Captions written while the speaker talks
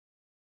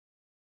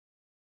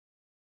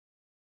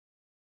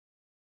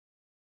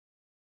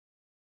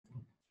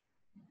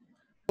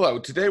Hello,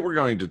 today we're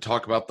going to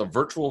talk about the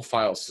virtual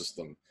file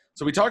system.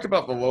 So we talked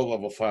about the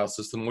low-level file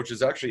system, which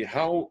is actually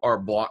how are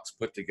blocks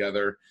put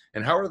together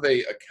and how are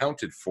they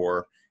accounted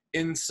for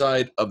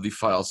inside of the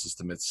file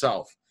system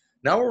itself.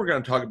 Now what we're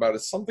going to talk about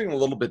is something a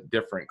little bit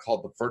different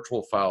called the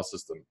virtual file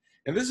system.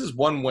 And this is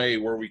one way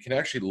where we can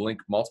actually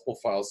link multiple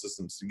file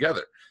systems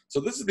together. So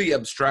this is the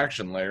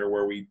abstraction layer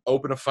where we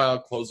open a file,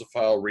 close a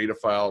file, read a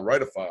file,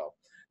 write a file.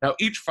 Now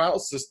each file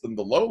system,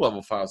 the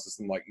low-level file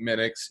system like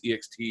Minix,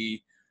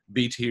 ext,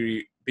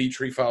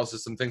 B-tree file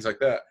system, things like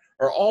that,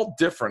 are all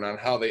different on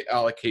how they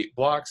allocate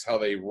blocks, how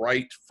they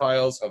write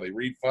files, how they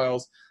read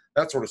files,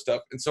 that sort of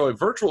stuff. And so a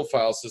virtual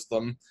file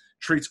system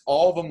treats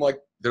all of them like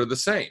they're the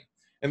same.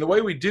 And the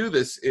way we do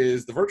this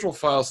is the virtual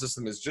file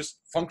system is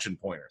just function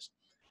pointers.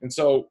 And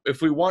so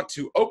if we want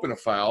to open a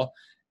file,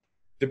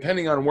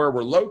 depending on where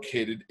we're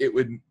located, it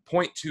would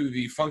point to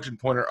the function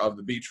pointer of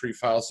the B-tree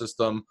file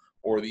system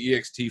or the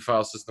ext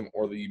file system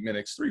or the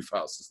Minix3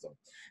 file system.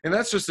 And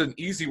that's just an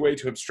easy way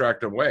to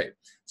abstract away.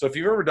 So if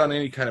you've ever done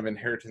any kind of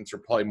inheritance or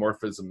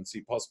polymorphism in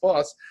C++,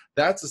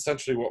 that's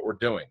essentially what we're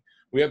doing.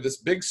 We have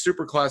this big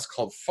superclass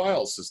called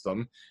file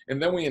system,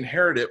 and then we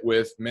inherit it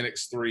with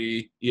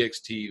Minix3,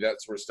 ext, that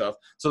sort of stuff,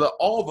 so that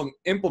all of them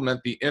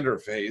implement the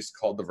interface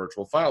called the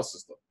virtual file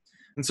system.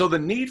 And so the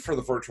need for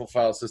the virtual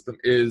file system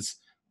is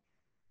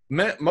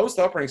most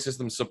operating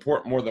systems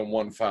support more than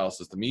one file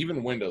system.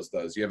 Even Windows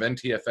does. You have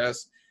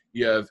NTFS,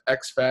 you have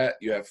exFAT,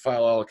 you have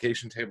file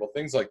allocation table,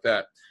 things like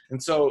that.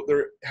 And so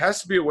there has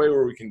to be a way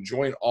where we can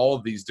join all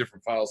of these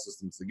different file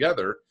systems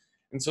together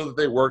and so that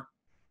they work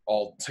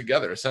all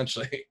together,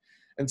 essentially.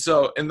 And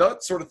so in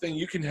that sort of thing,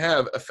 you can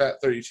have a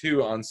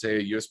FAT32 on, say,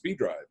 a USB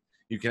drive.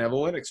 You can have a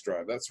Linux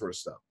drive, that sort of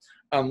stuff.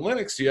 On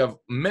Linux, you have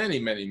many,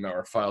 many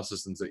more file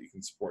systems that you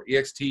can support.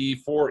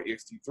 ext4,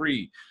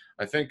 ext3.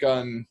 I think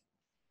on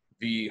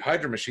the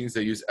Hydra machines,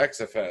 they use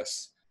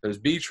XFS. There's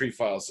B-tree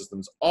file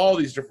systems, all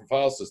these different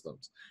file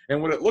systems.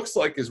 And what it looks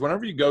like is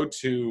whenever you go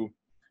to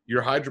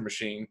your Hydra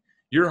machine,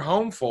 your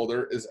home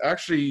folder is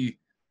actually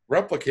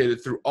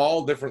replicated through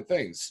all different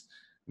things.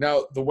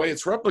 Now, the way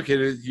it's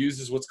replicated, it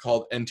uses what's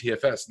called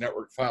NTFS,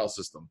 Network File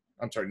System.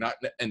 I'm sorry, not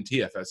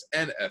NTFS,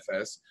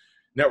 NFS,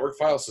 Network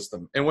File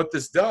System. And what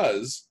this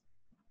does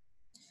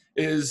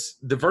is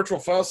the virtual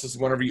file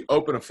system, whenever you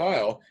open a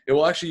file, it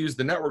will actually use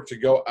the network to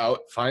go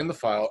out, find the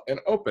file, and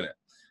open it.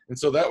 And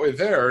so that way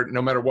there,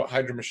 no matter what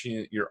Hydra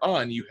machine you're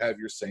on, you have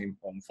your same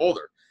home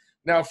folder.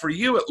 Now for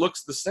you, it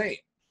looks the same.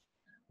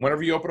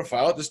 Whenever you open a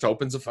file, it just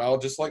opens a file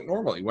just like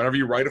normally. Whenever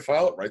you write a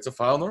file, it writes a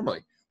file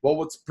normally. Well,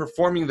 what's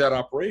performing that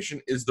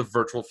operation is the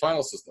virtual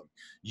file system.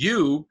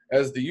 You,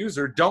 as the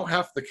user, don't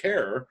have to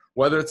care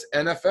whether it's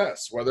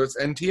NFS, whether it's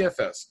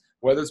NTFS,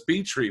 whether it's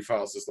B-tree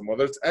file system,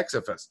 whether it's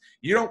XFS.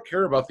 You don't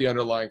care about the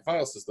underlying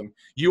file system.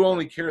 You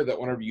only care that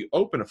whenever you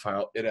open a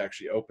file, it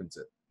actually opens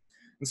it.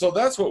 And so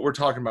that's what we're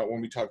talking about when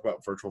we talk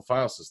about virtual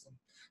file system.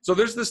 So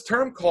there's this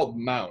term called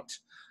mount.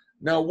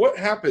 Now what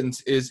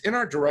happens is in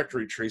our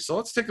directory tree, so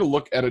let's take a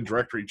look at a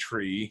directory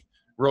tree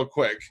real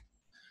quick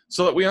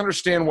so that we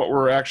understand what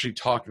we're actually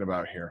talking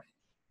about here.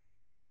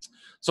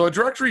 So a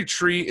directory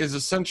tree is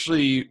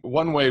essentially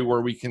one way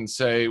where we can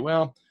say,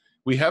 well,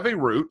 we have a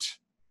root.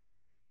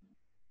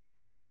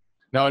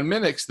 Now in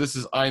Minix, this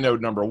is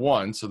inode number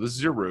 1, so this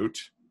is your root.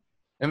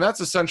 And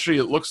that's essentially,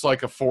 it looks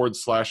like a /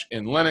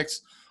 in Linux.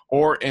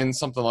 Or in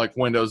something like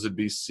Windows, it'd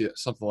be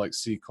something like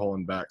C:\/ or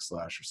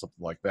something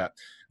like that.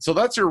 So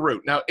that's your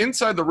root. Now,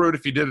 inside the root,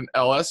 if you did an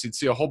ls, you'd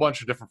see a whole bunch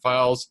of different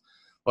files.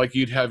 Like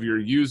you'd have your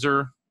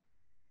user,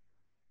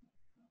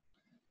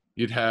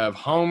 you'd have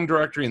home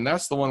directory, and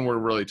that's the one we're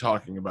really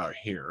talking about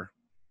here.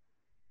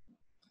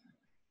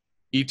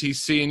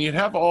 etc, and you'd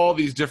have all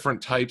these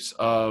different types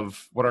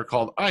of what are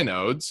called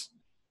inodes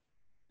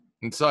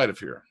inside of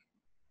here.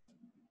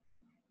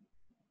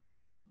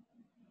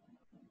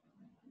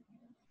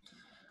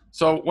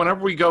 So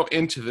whenever we go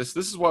into this,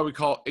 this is why we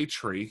call it a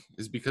tree,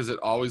 is because it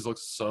always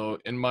looks so.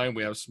 In mind,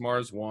 we have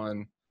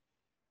SMARS1,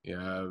 you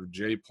have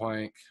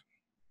JPlank,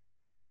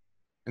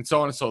 and so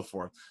on and so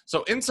forth.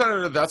 So inside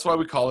of it, that's why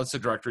we call this a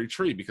directory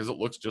tree, because it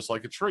looks just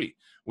like a tree.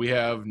 We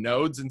have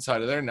nodes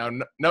inside of there. Now,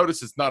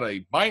 notice it's not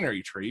a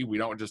binary tree. We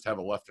don't just have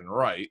a left and a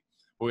right,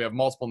 but we have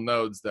multiple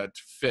nodes that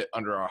fit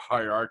under our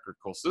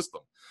hierarchical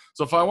system.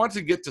 So if I want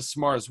to get to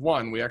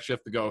SMARS1, we actually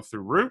have to go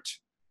through root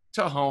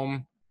to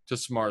home to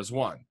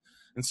SMARS1.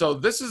 And so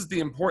this is the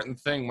important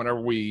thing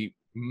whenever we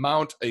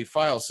mount a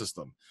file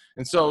system.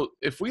 And so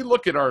if we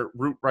look at our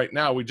root right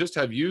now, we just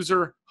have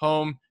user,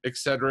 home,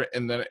 etc.,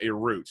 and then a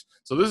root.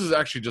 So this is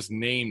actually just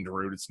named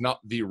root. It's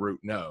not the root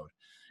node.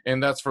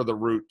 And that's for the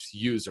root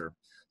user.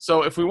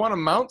 So if we want to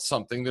mount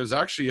something, there's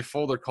actually a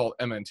folder called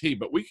MNT,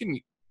 but we can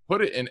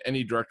put it in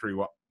any directory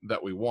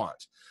that we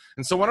want.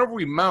 And so whenever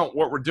we mount,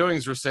 what we're doing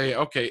is we're saying,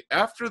 okay,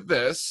 after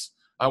this,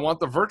 I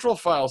want the virtual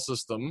file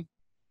system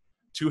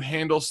to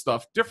handle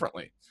stuff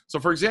differently. So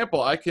for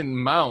example, I can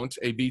mount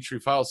a B-tree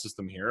file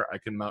system here. I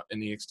can mount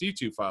an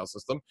ext2 file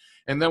system,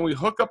 and then we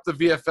hook up the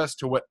VFS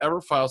to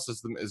whatever file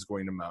system is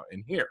going to mount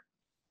in here.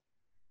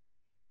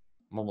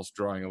 I'm almost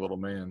drawing a little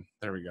man.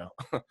 There we go.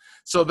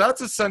 So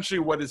that's essentially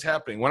what is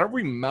happening. Whenever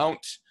we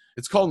mount,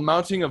 it's called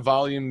mounting a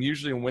volume.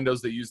 Usually in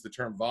Windows, they use the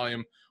term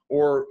volume,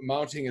 or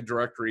mounting a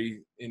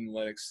directory in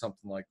Linux,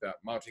 something like that,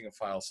 mounting a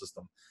file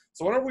system.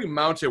 So whenever we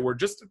mount it, we're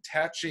just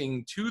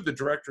attaching to the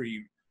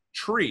directory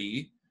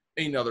tree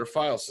another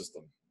file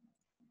system.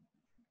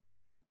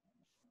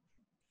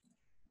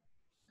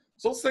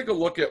 So let's take a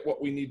look at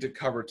what we need to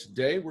cover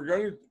today. We're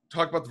going to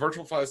talk about the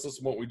virtual file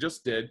system, what we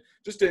just did,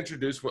 just to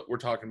introduce what we're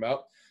talking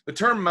about. The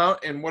term mount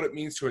and what it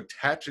means to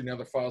attach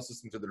another file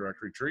system to the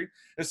directory tree.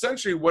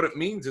 Essentially what it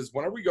means is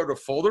whenever we go to a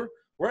folder,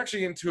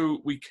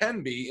 we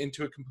can be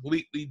into a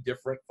completely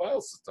different file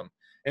system.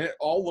 And it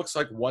all looks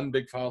like one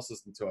big file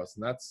system to us,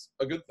 and that's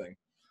a good thing.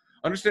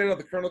 Understanding how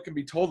the kernel can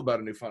be told about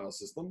a new file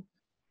system.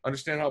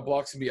 Understand how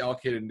blocks can be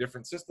allocated in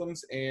different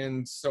systems,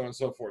 and so on and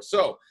so forth.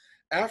 So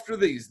after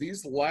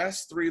these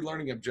last 3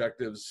 learning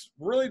objectives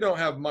really don't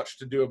have much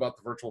to do about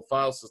the virtual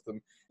file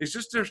system. It's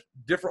just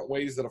different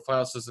ways that a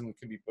file system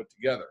can be put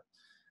together.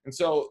 And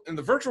so in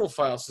the virtual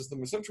file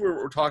system, essentially what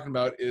we're talking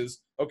about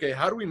is, okay,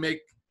 how do we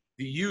make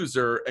the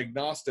user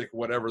agnostic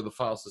whatever the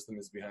file system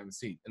is behind the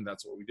scene? And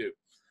that's what we do.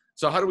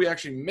 So how do we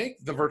actually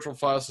make the virtual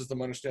file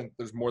system understand that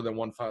there's more than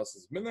one file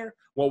system in there?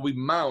 Well, we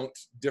mount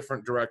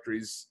different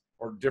directories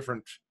or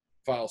different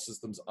file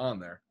systems on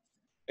there.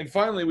 And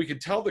finally, we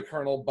could tell the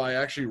kernel by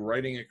actually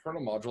writing a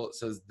kernel module that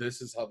says,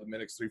 this is how the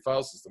Minix 3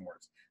 file system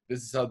works.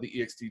 This is how the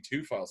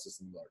ext2 file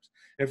system works.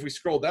 And if we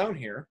scroll down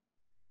here,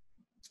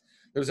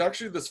 there's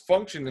actually this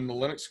function in the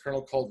Linux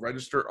kernel called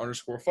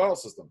register_file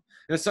system.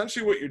 And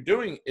essentially what you're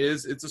doing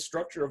is it's a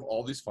structure of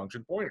all these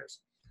function pointers.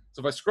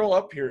 So if I scroll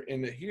up here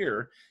into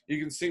here, you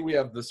can see we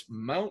have this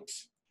mount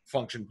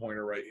function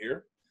pointer right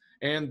here.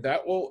 And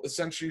that will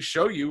essentially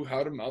show you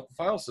how to mount the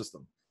file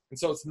system. And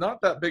so it's not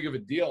that big of a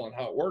deal on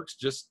how it works,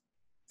 just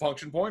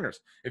function pointers.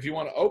 If you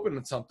want to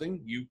open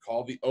something, you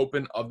call the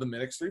open of the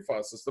Minix 3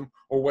 file system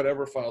or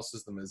whatever file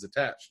system is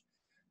attached.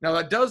 Now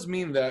that does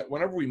mean that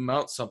whenever we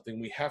mount something,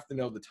 we have to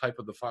know the type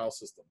of the file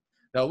system.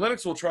 Now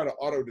Linux will try to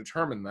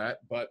auto-determine that,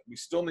 but we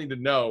still need to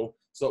know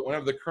so that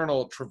whenever the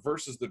kernel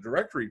traverses the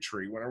directory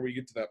tree, whenever we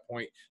get to that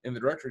point in the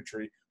directory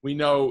tree, we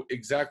know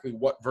exactly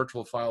what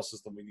virtual file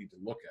system we need to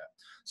look at.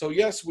 So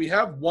yes, we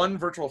have one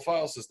virtual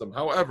file system.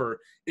 However,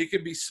 it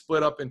can be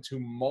split up into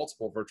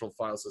multiple virtual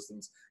file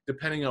systems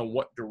depending on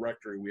what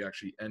directory we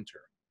actually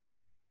enter.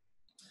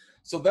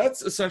 So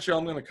that's essentially all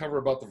I'm going to cover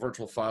about the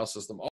virtual file system.